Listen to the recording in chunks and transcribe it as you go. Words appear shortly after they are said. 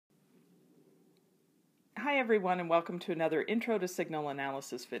Hi everyone, and welcome to another Intro to Signal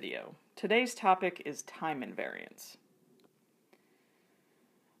Analysis video. Today's topic is time invariance.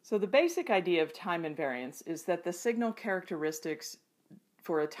 So the basic idea of time invariance is that the signal characteristics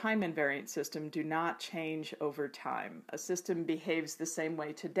for a time invariant system do not change over time. A system behaves the same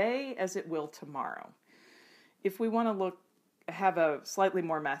way today as it will tomorrow. If we want to have a slightly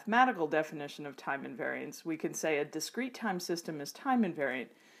more mathematical definition of time invariance, we can say a discrete time system is time invariant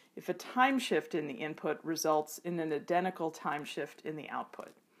if a time shift in the input results in an identical time shift in the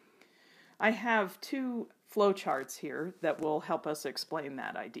output. I have two flowcharts here that will help us explain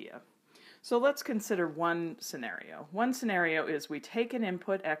that idea. So let's consider one scenario. One scenario is we take an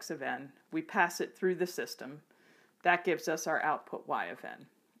input x of n, we pass it through the system. That gives us our output y of n.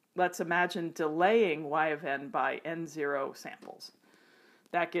 Let's imagine delaying y of n by n0 samples.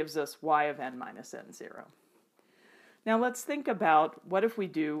 That gives us y of n minus n0. Now let's think about what if we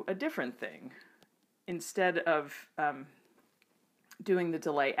do a different thing. Instead of doing the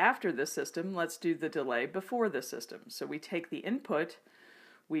delay after the system, let's do the delay before the system. So we take the input,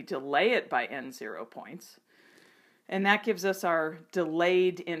 we delay it by n0 points, and that gives us our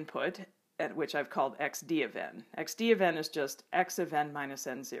delayed input, which I've called xd of n. xd of n is just x of n minus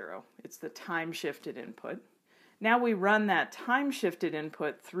n0. It's the time-shifted input. Now we run that time-shifted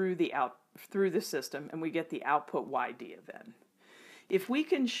input through the system, and we get the output yd of n. If we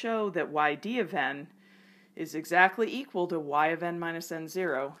can show that yd of n is exactly equal to y of n minus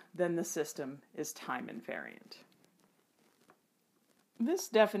n0, then the system is time invariant. This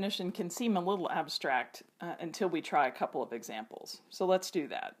definition can seem a little abstract until we try a couple of examples. So let's do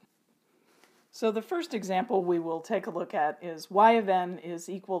that. So the first example we will take a look at is y of n is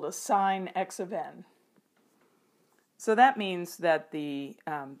equal to sine x of n. So that means that the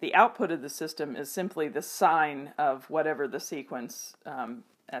output of the system is simply the sine of whatever the sequence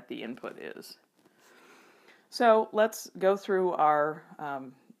at the input is. So let's go through our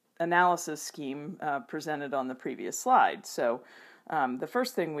analysis scheme presented on the previous slide. So the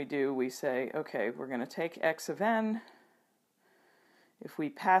first thing we do, we say, okay, we're going to take x of n. If we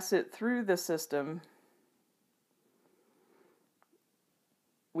pass it through the system,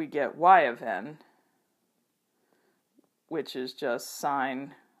 we get y of n, which is just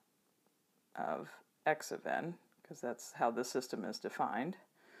sine of x of n, because that's how the system is defined.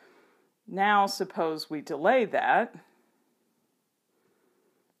 Now suppose we delay that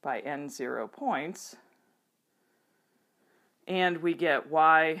by n0 points, and we get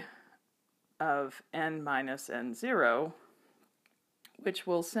y of n minus n0, which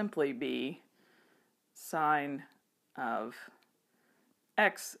will simply be sine of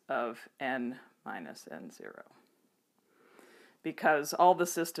x of n minus n0. Because all the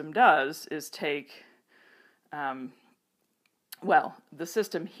system does is take, the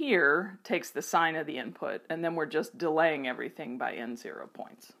system here takes the sine of the input, and then we're just delaying everything by n0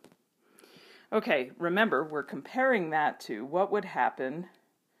 points. Okay, remember, we're comparing that to what would happen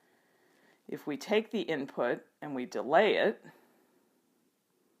if we take the input and we delay it.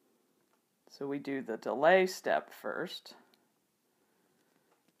 So we do the delay step first,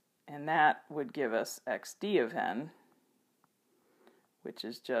 and that would give us xd of n, which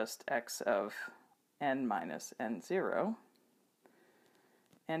is just x of n minus n0.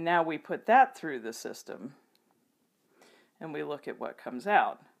 And now we put that through the system, and we look at what comes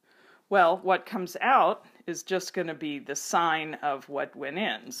out. Well, what comes out is just going to be the sine of what went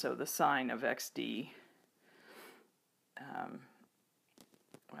in, so the sine of xd.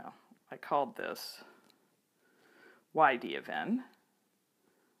 I called this yd of n.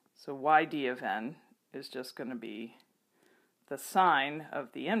 So yd of n is just going to be the sine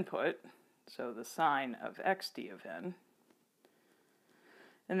of the input, so the sine of xd of n.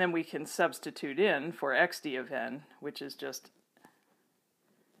 And then we can substitute in for xd of n, which is just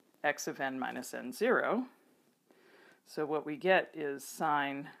x of n minus n0. So what we get is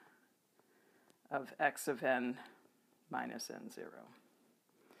sine of x of n minus n0.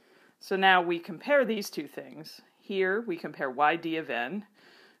 So now we compare these two things. Here we compare yd of n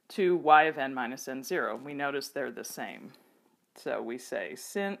to y of n minus n0. We notice they're the same. So we say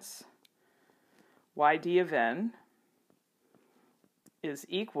since yd of n is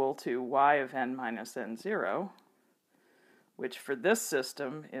equal to y of n minus n0, which for this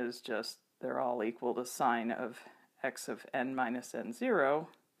system is just, they're all equal to sine of x of n minus n0,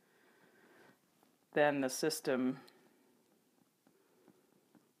 then the system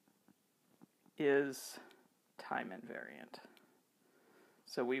is time invariant.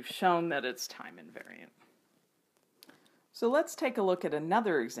 So we've shown that it's time invariant. So let's take a look at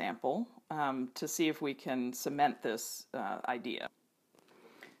another example to see if we can cement this idea.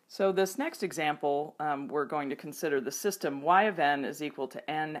 So this next example, we're going to consider the system y of n is equal to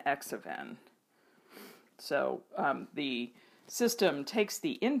n x of n. So the system takes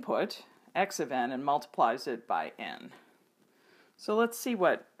the input, x of n, and multiplies it by n. So let's see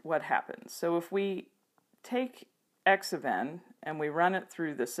what happens. So if we take x of n and we run it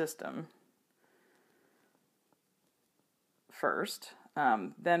through the system first,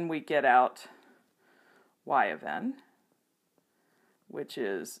 then we get out y of n, which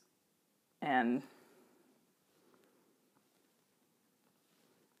is n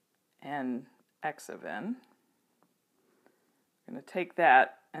x of n. We're going to take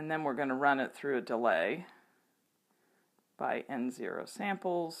that, and then we're going to run it through a delay by n0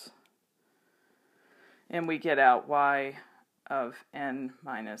 samples, and we get out y of n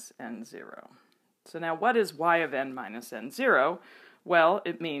minus n0. So now what is y of n minus n0? Well,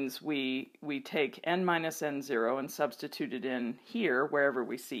 it means we take n minus n0 and substitute it in here wherever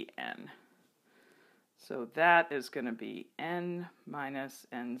we see n. So that is going to be n minus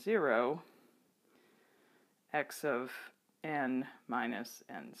n0 x of n minus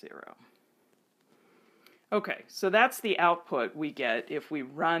n0. Okay, so that's the output we get if we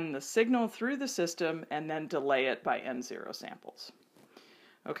run the signal through the system and then delay it by n0 samples.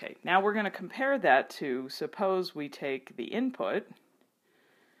 Okay, now we're going to compare that to, suppose we take the input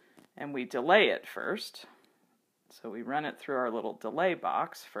and we delay it first. So we run it through our little delay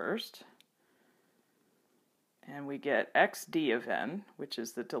box first, and we get xd of n, which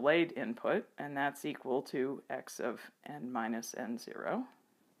is the delayed input, and that's equal to x of n minus n0.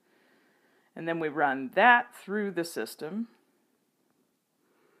 And then we run that through the system,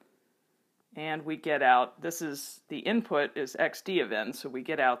 and we get out, this is, the input is xd of n, so we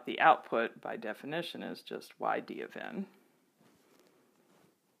get out the output, by definition, is just yd of n.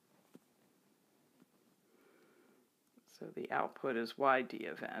 So the output is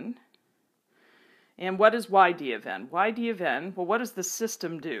yd of n. And what is yd of n? yd of n, well, what does the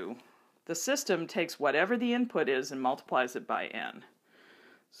system do? The system takes whatever the input is and multiplies it by n.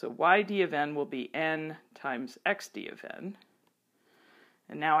 So yd of n will be n times xd of n.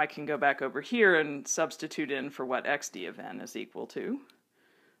 And now I can go back over here and substitute in for what xd of n is equal to.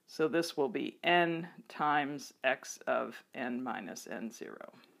 So this will be n times x of n minus n0.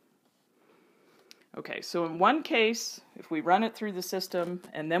 Okay, so in one case, if we run it through the system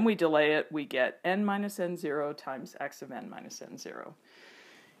and then we delay it, we get n minus n0 times x of n minus n0.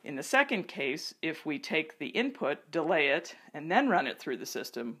 In the second case, if we take the input, delay it, and then run it through the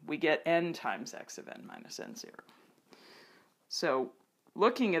system, we get n times x of n minus n0. So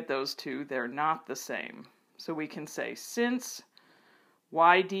looking at those two, they're not the same. So we can say, since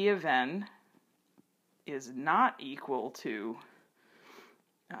yd of n is not equal to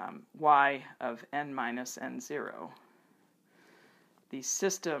y of n minus n0, the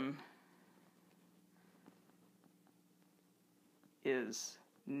system is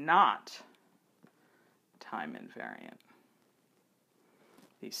not time invariant.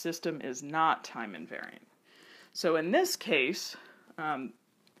 The system is not time invariant. So in this case,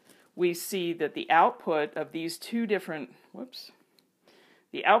 we see that the output of these two different,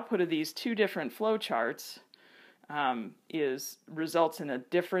 flowcharts results in a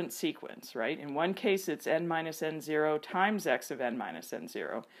different sequence, right? In one case, it's n minus n0 times x of n minus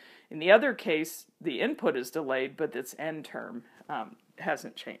n0. In the other case, the input is delayed, but its n term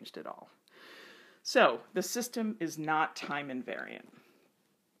hasn't changed at all. So the system is not time invariant.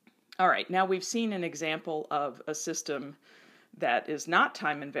 All right, now we've seen an example of a system that is not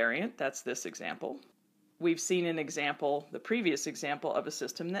time invariant. That's this example. We've seen an example, the previous example, of a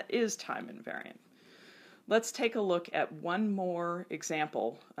system that is time invariant. Let's take a look at one more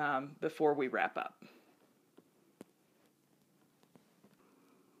example before we wrap up.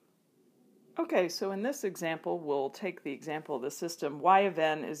 Okay, so in this example, we'll take the example of the system y of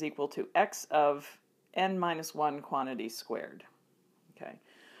n is equal to x of n minus 1 quantity squared. Okay,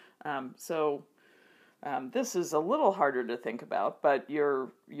 this is a little harder to think about, but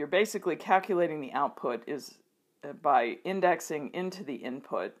you're basically calculating the output is by indexing into the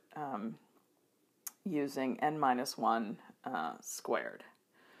input using n minus 1 squared.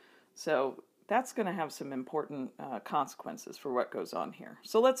 So that's going to have some important consequences for what goes on here.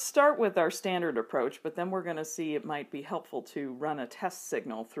 So let's start with our standard approach, but then we're going to see it might be helpful to run a test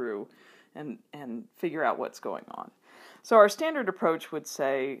signal through and figure out what's going on. So our standard approach would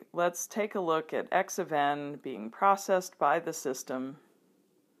say, let's take a look at x of n being processed by the system,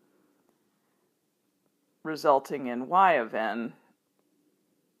 resulting in y of n,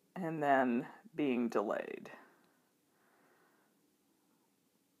 and then being delayed.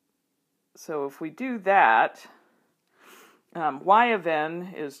 So if we do that, y of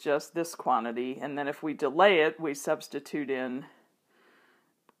n is just this quantity, and then if we delay it, we substitute in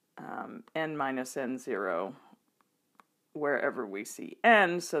n minus n0 wherever we see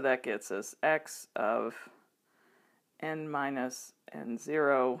n, so that gets us x of n minus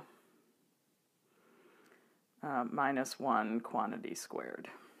n0 minus 1 quantity squared.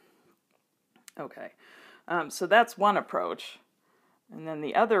 Okay, so that's one approach. And then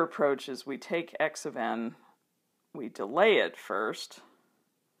the other approach is we take x of n, we delay it first,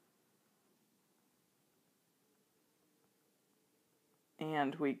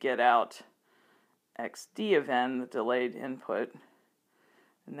 and we get out xd of n, the delayed input,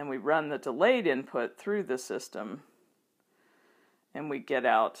 and then we run the delayed input through the system, and we get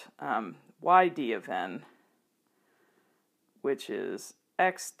out yd of n, which is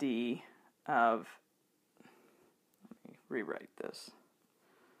xd of, let me rewrite this,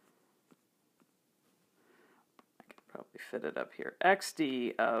 I can probably fit it up here,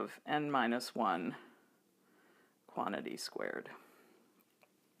 xd of n minus 1 quantity squared.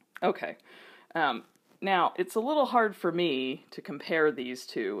 Okay, now it's a little hard for me to compare these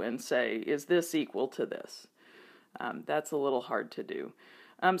two and say, is this equal to this? That's a little hard to do.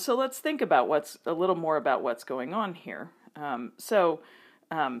 So let's think about a little more about what's going on here.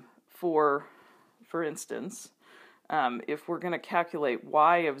 For instance, if we're going to calculate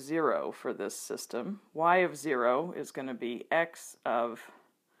y of 0 for this system, y of 0 is going to be x of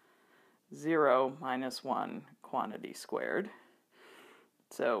 0 minus 1 quantity squared.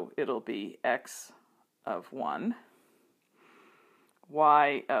 So it'll be x of 1.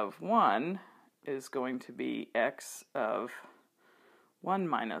 Y of 1 is going to be x of 1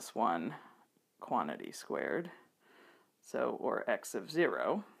 minus 1 quantity squared. So, or x of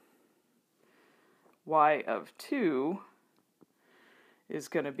 0. Y of 2 is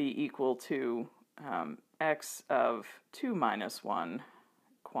going to be equal to x of 2 minus 1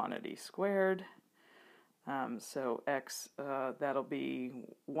 quantity squared. So x, that'll be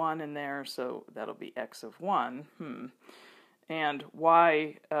 1 in there, so that'll be x of 1. And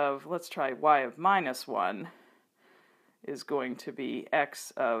y of, let's try y of minus 1 is going to be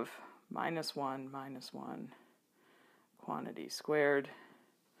x of minus 1 quantity squared,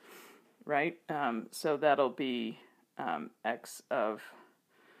 right? So that'll be x of,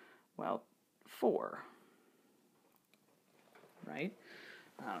 well, 4, right?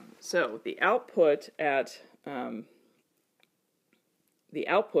 So the output at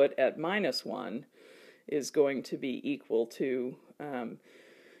minus 1 is going to be equal to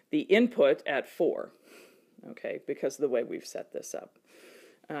the input at 4, okay, because of the way we've set this up.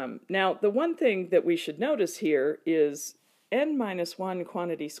 Now, the one thing that we should notice here is n minus 1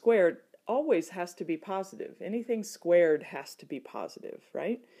 quantity squared always has to be positive. Anything squared has to be positive,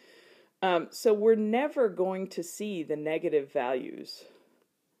 right? So we're never going to see the negative values,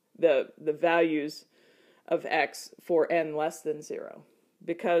 the values of x for n less than 0,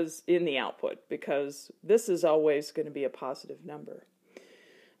 because in the output, because this is always going to be a positive number.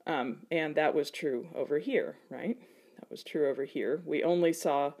 And that was true over here, right? That was true over here. We only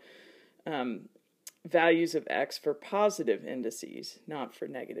saw values of x for positive indices, not for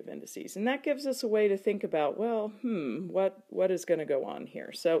negative indices. And that gives us a way to think about, well, what is going to go on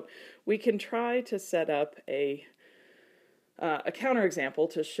here? So we can try to set up a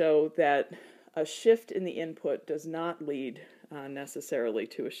counterexample to show that a shift in the input does not lead necessarily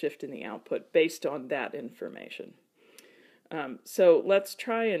to a shift in the output based on that information. So let's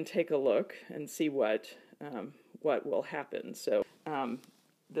try and take a look and see what will happen. So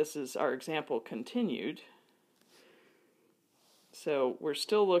this is our example continued. So we're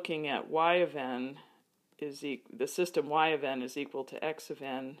still looking at y of n is the system y of n is equal to x of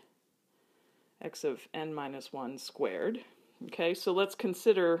n minus 1 squared. Okay, so let's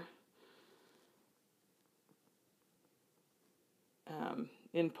consider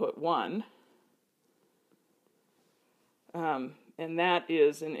input 1. And that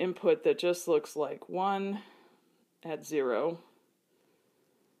is an input that just looks like 1 at 0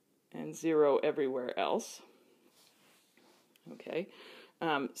 and 0 everywhere else. Okay,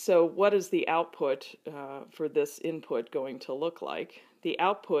 so what is the output for this input going to look like? The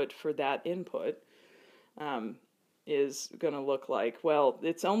output for that input is going to look like, well,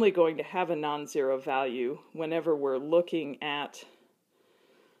 it's only going to have a non-zero value whenever we're looking at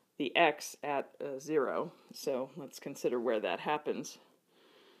the x at 0. So let's consider where that happens.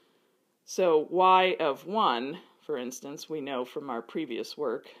 So y of 1, for instance, we know from our previous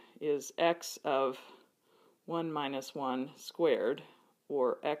work, is x of 1 minus 1 squared,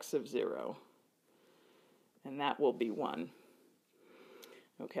 or x of 0. And that will be 1.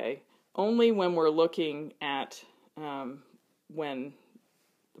 Okay, only when we're looking at when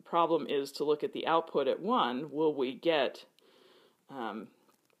the problem is to look at the output at 1, will we get a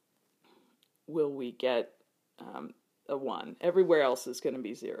 1? Everywhere else is going to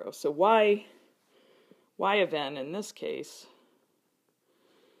be 0. So y of n in this case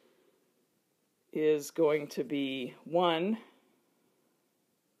is going to be 1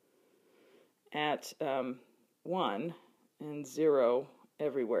 at 1 and 0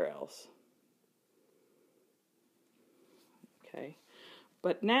 everywhere else. Okay,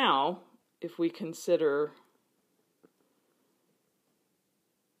 but now if we consider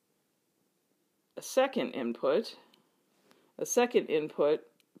a second input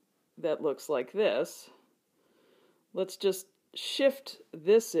that looks like this, let's just shift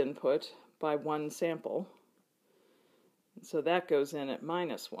this input by 1 sample. So that goes in at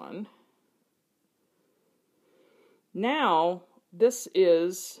 -1. Now, this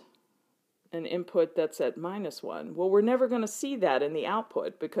is an input that's at -1. Well, we're never going to see that in the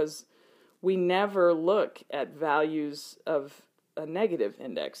output because we never look at values of a negative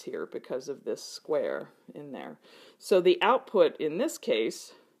index here because of this square in there. So the output in this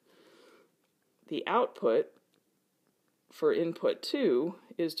case, the output for input 2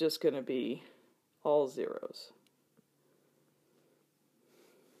 is just going to be all zeros.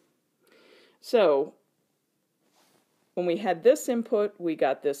 So when we had this input, we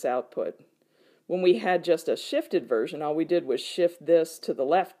got this output. When we had just a shifted version, all we did was shift this to the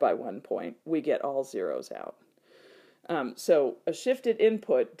left by 1 point, we get all zeros out. So a shifted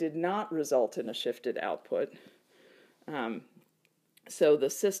input did not result in a shifted output. So the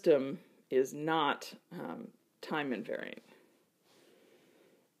system is not time invariant.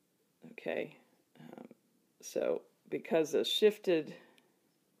 Okay, so because a shifted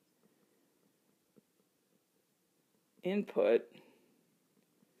input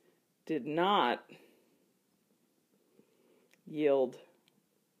did not yield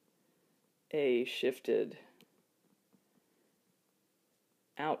a shifted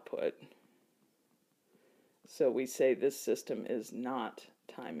output, so we say this system is not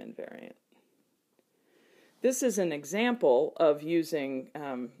time invariant. This is an example of using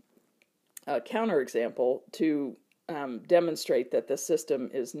a counterexample to demonstrate that the system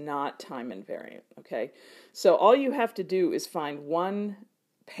is not time invariant. Okay, so all you have to do is find one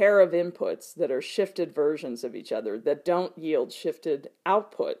pair of inputs that are shifted versions of each other that don't yield shifted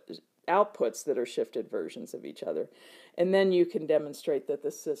outputs that are shifted versions of each other, and then you can demonstrate that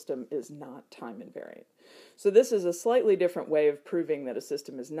the system is not time invariant. So this is a slightly different way of proving that a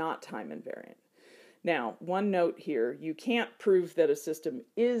system is not time invariant. Now, one note here, you can't prove that a system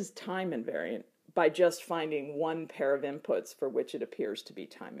is time invariant by just finding one pair of inputs for which it appears to be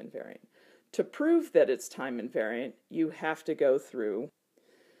time invariant. To prove that it's time invariant, you have to go through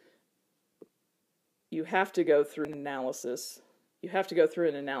an analysis. You have to go through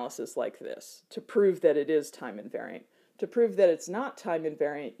an analysis like this to prove that it is time invariant. To prove that it's not time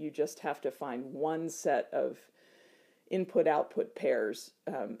invariant, you just have to find one set of input-output pairs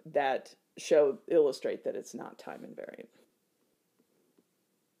that illustrate that it's not time invariant.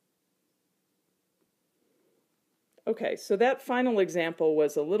 Okay, so that final example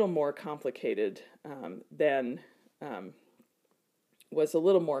was a little more complicated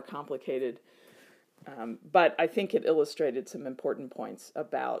but I think it illustrated some important points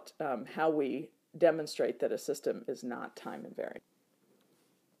about how we demonstrate that a system is not time invariant.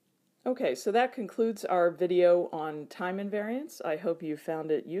 Okay, so that concludes our video on time invariance. I hope you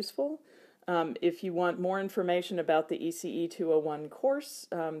found it useful. If you want more information about the ECE 201 course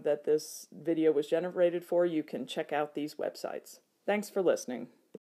that this video was generated for, you can check out these websites. Thanks for listening.